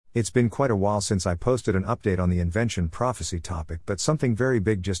It's been quite a while since I posted an update on the Invention prophecy topic, but something very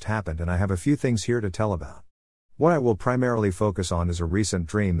big just happened and I have a few things here to tell about. What I will primarily focus on is a recent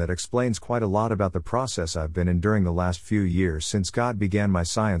dream that explains quite a lot about the process I've been in during the last few years since God began my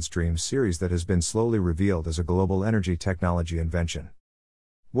Science Dreams series that has been slowly revealed as a global energy technology invention.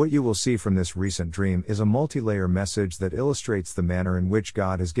 What you will see from this recent dream is a multi-layer message that illustrates the manner in which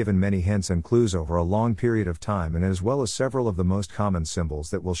God has given many hints and clues over a long period of time, and as well as several of the most common symbols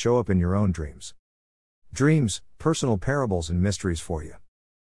that will show up in your own dreams. Dreams, personal parables and mysteries for you.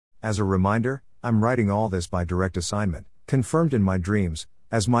 As a reminder, I'm writing all this by direct assignment, confirmed in my dreams,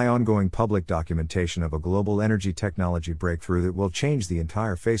 as my ongoing public documentation of a global energy technology breakthrough that will change the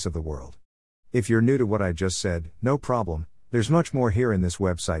entire face of the world. If you're new to what I just said, no problem. There's much more here in this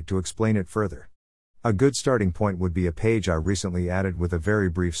website to explain it further. A good starting point would be a page I recently added with a very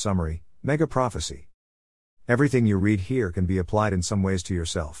brief summary, Mega Prophecy. Everything you read here can be applied in some ways to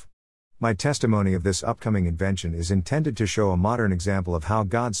yourself. My testimony of this upcoming invention is intended to show a modern example of how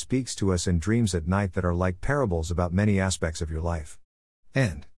God speaks to us in dreams at night that are like parables about many aspects of your life.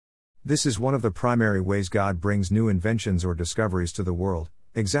 And this is one of the primary ways God brings new inventions or discoveries to the world,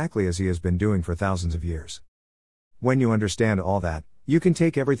 exactly as He has been doing for thousands of years. When you understand all that, you can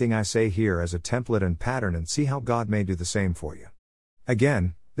take everything I say here as a template and pattern and see how God may do the same for you.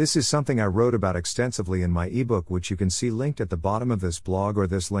 Again, this is something I wrote about extensively in my ebook, which you can see linked at the bottom of this blog or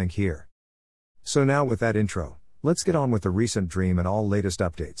this link here. So now with that intro, let's get on with the recent dream and all latest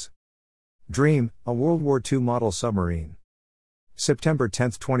updates. Dream, a World War II model submarine. September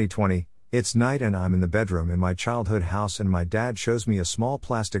 10, 2020, it's night and I'm in the bedroom in my childhood house and my dad shows me a small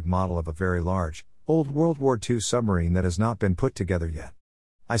plastic model of a very large, old World War II submarine that has not been put together yet.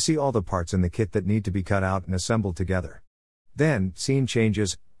 I see all the parts in the kit that need to be cut out and assembled together. Then, scene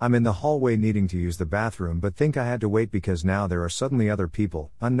changes, I'm in the hallway needing to use the bathroom but think I had to wait because now there are suddenly other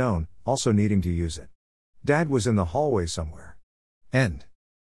people, unknown, also needing to use it. Dad was in the hallway somewhere. End.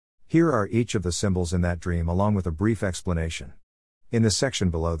 Here are each of the symbols in that dream along with a brief explanation. In the section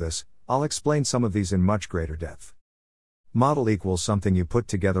below this, I'll explain some of these in much greater depth. Model equals something you put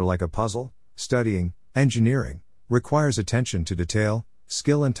together like a puzzle. Studying, engineering, requires attention to detail,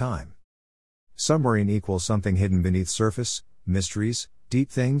 skill and time. Submarine equals something hidden beneath surface, mysteries,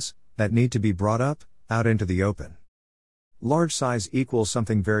 deep things, that need to be brought up, out into the open. Large size equals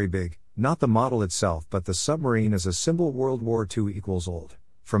something very big, not the model itself but the submarine as a symbol. World War II equals old,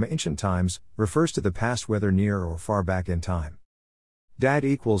 from ancient times, refers to the past whether near or far back in time. Dad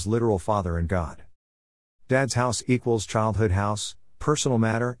equals literal father and God. Dad's house equals childhood house, personal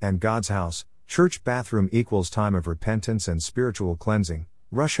matter, and God's house. Church bathroom equals time of repentance and spiritual cleansing.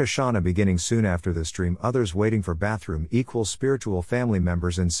 Rosh Hashanah beginning soon after this dream. Others waiting for bathroom equals spiritual family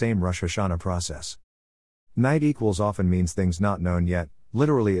members in same Rosh Hashanah process. Night equals often means things not known yet,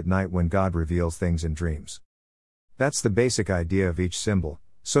 literally at night when God reveals things in dreams. That's the basic idea of each symbol,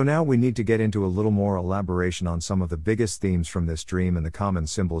 so now we need to get into a little more elaboration on some of the biggest themes from this dream and the common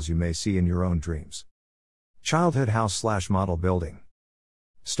symbols you may see in your own dreams. Childhood house/model building.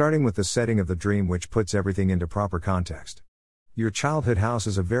 Starting with the setting of the dream, which puts everything into proper context. Your childhood house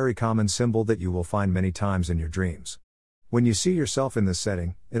is a very common symbol that you will find many times in your dreams. When you see yourself in this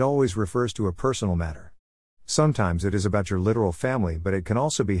setting, it always refers to a personal matter. Sometimes it is about your literal family, but it can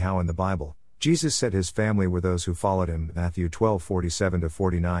also be how in the Bible, Jesus said his family were those who followed him, Matthew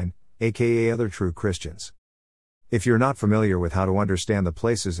 12:47-49, aka other true Christians. If you're not familiar with how to understand the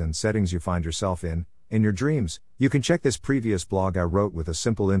places and settings you find yourself in your dreams, you can check this previous blog I wrote with a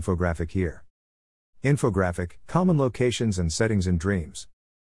simple infographic here. Infographic, common locations and settings in dreams.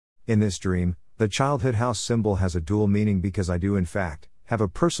 In this dream, the childhood house symbol has a dual meaning because I do in fact have a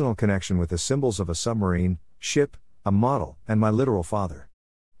personal connection with the symbols of a submarine, ship, a model, and my literal father.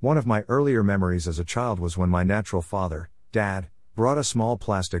 One of my earlier memories as a child was when my natural father, Dad, brought a small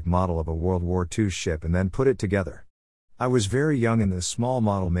plastic model of a World War II ship and then put it together. I was very young and this small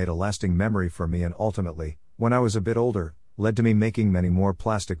model made a lasting memory for me, and ultimately, when I was a bit older, led to me making many more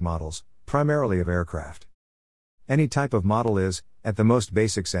plastic models, primarily of aircraft. Any type of model is, at the most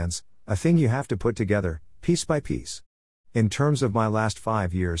basic sense, a thing you have to put together, piece by piece. In terms of my last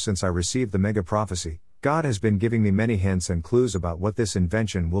 5 years since I received the Mega Prophecy, God has been giving me many hints and clues about what this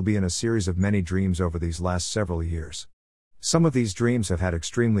invention will be in a series of many dreams over these last several years. Some of these dreams have had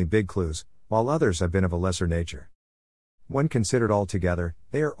extremely big clues, while others have been of a lesser nature. When considered all together,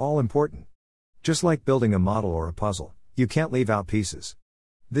 they are all important. Just like building a model or a puzzle, you can't leave out pieces.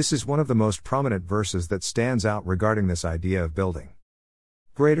 This is one of the most prominent verses that stands out regarding this idea of building.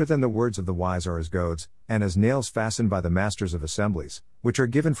 Greater than the words of the wise are as goads, and as nails fastened by the masters of assemblies, which are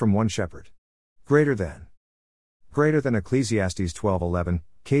given from one shepherd. Greater than Ecclesiastes 12:11,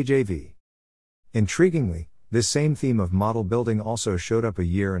 KJV. Intriguingly, this same theme of model building also showed up a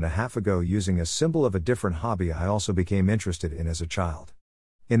year and a half ago using a symbol of a different hobby I also became interested in as a child.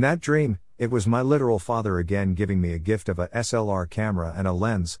 In that dream, it was my literal father again giving me a gift of a SLR camera and a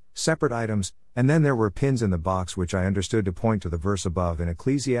lens, separate items, and then there were pins in the box which I understood to point to the verse above in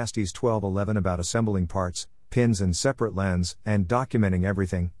Ecclesiastes 12:11 about assembling parts, pins and separate lens, and documenting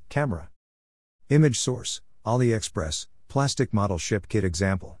everything, camera. Image source, AliExpress, plastic model ship kit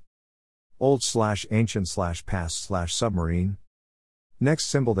example. Old/ancient/past/submarine. Next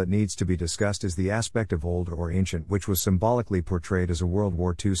symbol that needs to be discussed is the aspect of old or ancient, which was symbolically portrayed as a World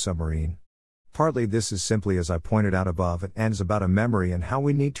War II submarine. Partly this is simply as I pointed out above and is about a memory and how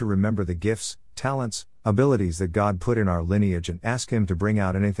we need to remember the gifts, talents, abilities that God put in our lineage and ask Him to bring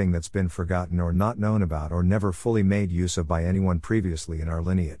out anything that's been forgotten or not known about or never fully made use of by anyone previously in our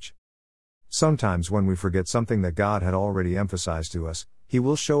lineage. Sometimes when we forget something that God had already emphasized to us, He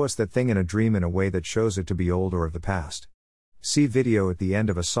will show us that thing in a dream in a way that shows it to be old or of the past. See video at the end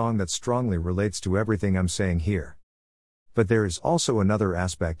of a song that strongly relates to everything I'm saying here. But there is also another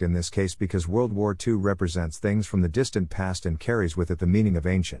aspect in this case because World War II represents things from the distant past and carries with it the meaning of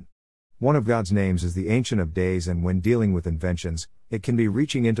ancient. One of God's names is the Ancient of Days, and when dealing with inventions, it can be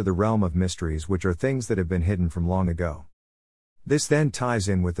reaching into the realm of mysteries, which are things that have been hidden from long ago. This then ties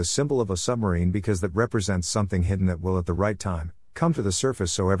in with the symbol of a submarine because that represents something hidden that will at the right time come to the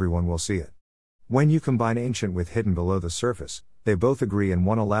surface so everyone will see it. When you combine ancient with hidden below the surface, they both agree and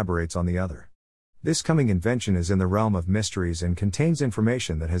one elaborates on the other. This coming invention is in the realm of mysteries and contains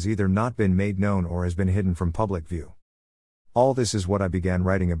information that has either not been made known or has been hidden from public view. All this is what I began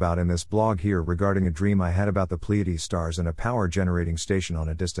writing about in this blog here regarding a dream I had about the Pleiades stars and a power generating station on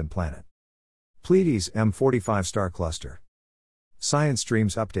a distant planet. Pleiades M45 star cluster. Science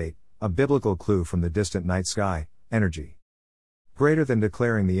Dreams Update, a biblical clue from the distant night sky, energy. Greater than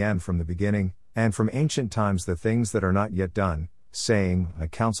declaring the end from the beginning, and from ancient times the things that are not yet done, saying, a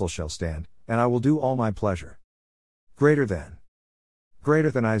counsel shall stand, and I will do all my pleasure. Greater than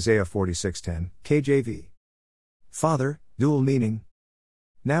Isaiah 46:10, KJV. Father, dual meaning.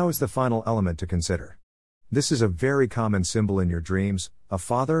 Now is the final element to consider. This is a very common symbol in your dreams, a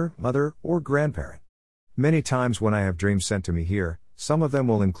father, mother, or grandparent. Many times when I have dreams sent to me here, some of them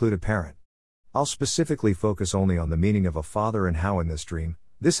will include a parent. I'll specifically focus only on the meaning of a father and how in this dream,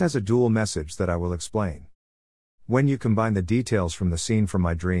 this has a dual message that I will explain. When you combine the details from the scene from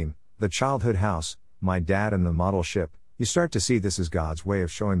my dream, the childhood house, my dad and the model ship, you start to see this is God's way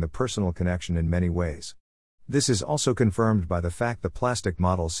of showing the personal connection in many ways. This is also confirmed by the fact the plastic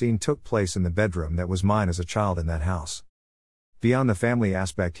model scene took place in the bedroom that was mine as a child in that house. Beyond the family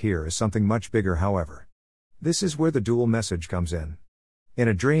aspect here is something much bigger, however. This is where the dual message comes in. In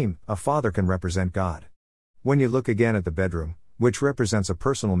a dream, a father can represent God. When you look again at the bedroom, which represents a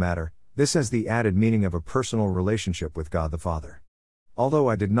personal matter, this has the added meaning of a personal relationship with God the Father. Although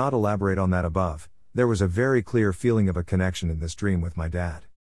I did not elaborate on that above, there was a very clear feeling of a connection in this dream with my dad.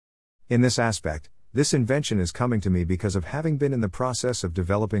 In this aspect, this invention is coming to me because of having been in the process of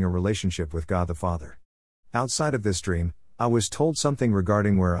developing a relationship with God the Father. Outside of this dream, I was told something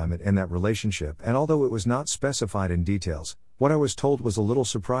regarding where I'm at in that relationship, and although it was not specified in details, what I was told was a little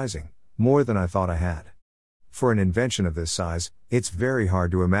surprising, more than I thought I had. For an invention of this size, it's very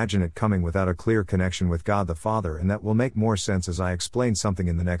hard to imagine it coming without a clear connection with God the Father, and that will make more sense as I explain something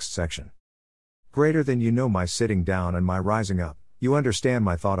in the next section. Greater than you know my sitting down and my rising up, you understand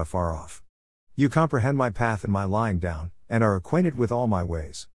my thought afar off. You comprehend my path and my lying down, and are acquainted with all my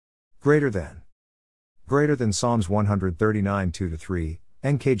ways. Greater than Psalms 139 2-3,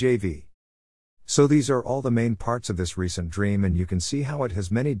 NKJV. So these are all the main parts of this recent dream, and you can see how it has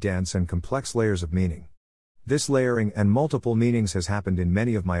many dense and complex layers of meaning. This layering and multiple meanings has happened in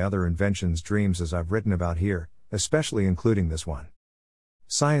many of my other inventions dreams as I've written about here, especially including this one.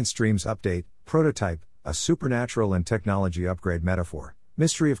 Science Dreams Update, Prototype, a supernatural and technology upgrade metaphor,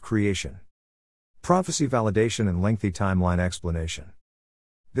 mystery of creation. Prophecy validation and lengthy timeline explanation.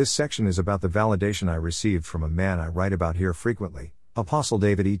 This section is about the validation I received from a man I write about here frequently, Apostle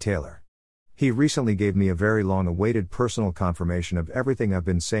David E. Taylor. He recently gave me a very long-awaited personal confirmation of everything I've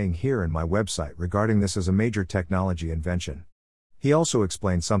been saying here in my website regarding this as a major technology invention. He also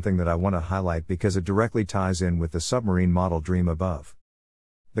explained something that I want to highlight because it directly ties in with the submarine model dream above.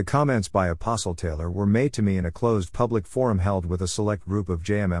 The comments by Apostle Taylor were made to me in a closed public forum held with a select group of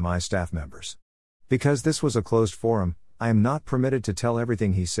JMMI staff members. Because this was a closed forum, I am not permitted to tell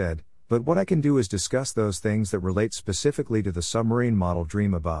everything he said, but what I can do is discuss those things that relate specifically to the submarine model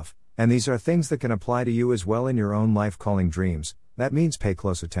dream above. And these are things that can apply to you as well in your own life calling dreams, that means pay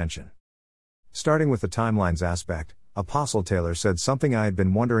close attention. Starting with the timelines aspect, Apostle Taylor said something I had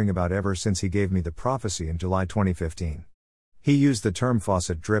been wondering about ever since he gave me the prophecy in July 2015. He used the term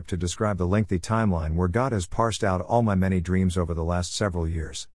faucet drip to describe the lengthy timeline where God has parsed out all my many dreams over the last several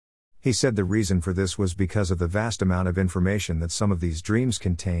years. He said the reason for this was because of the vast amount of information that some of these dreams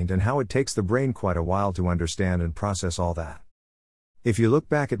contained and how it takes the brain quite a while to understand and process all that. If you look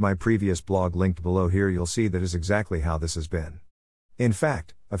back at my previous blog linked below here, you'll see that is exactly how this has been. In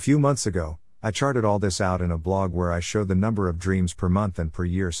fact, a few months ago, I charted all this out in a blog where I showed the number of dreams per month and per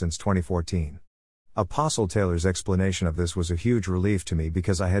year since 2014. Apostle Taylor's explanation of this was a huge relief to me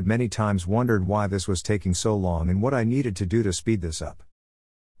because I had many times wondered why this was taking so long and what I needed to do to speed this up.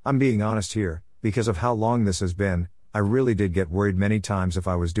 I'm being honest here, because of how long this has been, I really did get worried many times if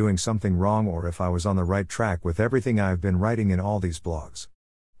I was doing something wrong or if I was on the right track with everything I have been writing in all these blogs.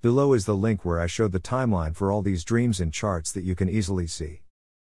 Below is the link where I showed the timeline for all these dreams in charts that you can easily see.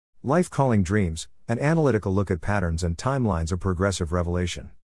 Life Calling Dreams, an analytical look at patterns and timelines of progressive revelation.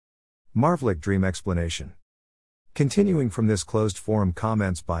 Marvelic Dream Explanation. Continuing from this closed forum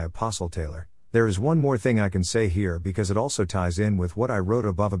comments by Apostle Taylor, there is one more thing I can say here because it also ties in with what I wrote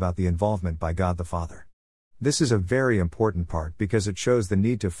above about the involvement by God the Father. This is a very important part because it shows the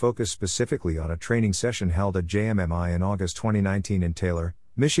need to focus specifically on a training session held at JMMI in August 2019 in Taylor,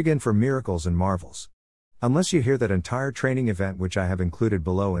 Michigan for Miracles and Marvels. Unless you hear that entire training event, which I have included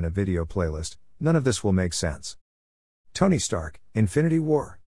below in a video playlist, none of this will make sense. Tony Stark, Infinity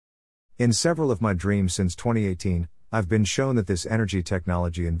War. In several of my dreams since 2018, I've been shown that this energy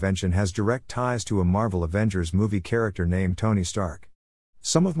technology invention has direct ties to a Marvel Avengers movie character named Tony Stark.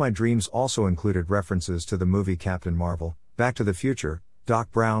 Some of my dreams also included references to the movie Captain Marvel, Back to the Future,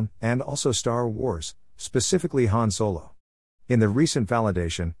 Doc Brown, and also Star Wars, specifically Han Solo. In the recent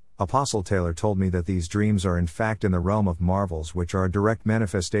validation, Apostle Taylor told me that these dreams are in fact in the realm of marvels, which are a direct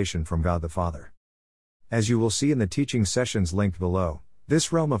manifestation from God the Father. As you will see in the teaching sessions linked below,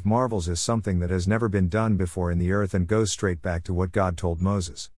 this realm of marvels is something that has never been done before in the earth and goes straight back to what God told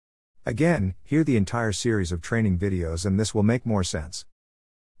Moses. Again, hear the entire series of training videos and this will make more sense.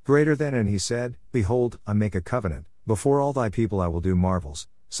 Greater than, and he said, Behold, I make a covenant, before all thy people I will do marvels,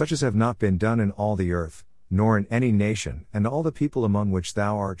 such as have not been done in all the earth, nor in any nation, and all the people among which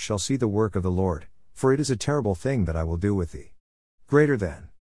thou art shall see the work of the Lord, for it is a terrible thing that I will do with thee. Greater than.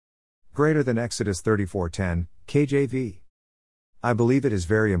 Greater than Exodus 34:10, KJV. I believe it is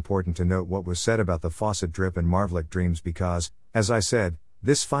very important to note what was said about the faucet drip and Marvelic dreams because, as I said,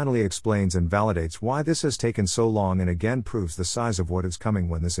 this finally explains and validates why this has taken so long and again proves the size of what is coming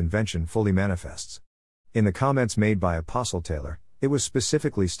when this invention fully manifests. In the comments made by Apostle Taylor, it was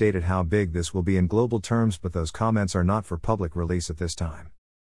specifically stated how big this will be in global terms, but those comments are not for public release at this time.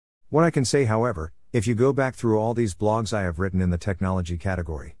 What I can say, however, if you go back through all these blogs I have written in the technology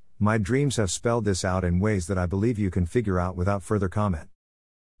category, my dreams have spelled this out in ways that I believe you can figure out without further comment.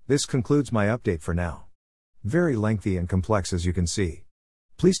 This concludes my update for now. Very lengthy and complex as you can see.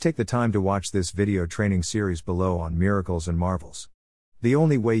 Please take the time to watch this video training series below on miracles and marvels. The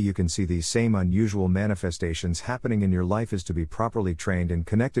only way you can see these same unusual manifestations happening in your life is to be properly trained and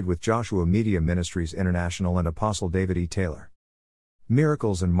connected with Joshua Media Ministries International and Apostle David E. Taylor.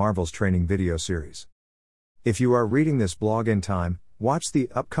 Miracles and Marvels Training Video Series. If you are reading this blog in time, watch the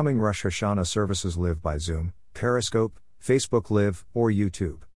upcoming Rosh Hashanah services live by Zoom, Periscope, Facebook Live, or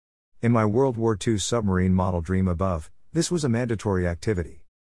YouTube. In my World War II submarine model dream above, this was a mandatory activity.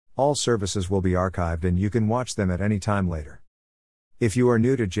 All services will be archived and you can watch them at any time later. If you are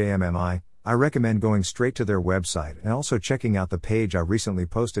new to JMMI, I recommend going straight to their website and also checking out the page I recently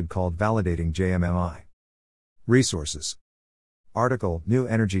posted called Validating JMMI. Resources. Article, New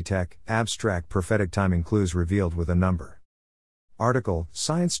Energy Tech, Abstract Prophetic Timing Clues Revealed with a Number. Article,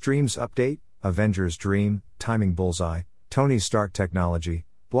 Science Dreams Update, Avengers Dream, Timing Bullseye, Tony Stark Technology,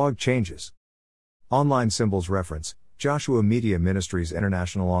 Blog Changes. Online Symbols Reference, Joshua Media Ministries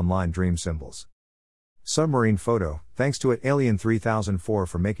International Online Dream Symbols. Submarine Photo, thanks to Alien 3004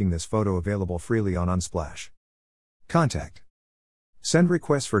 for making this photo available freely on Unsplash. Contact. Send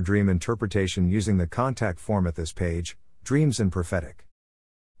requests for dream interpretation using the contact form at this page, Dreams and Prophetic.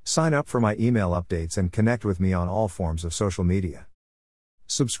 Sign up for my email updates and connect with me on all forms of social media.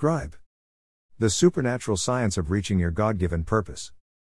 Subscribe. The supernatural science of reaching your God-given purpose.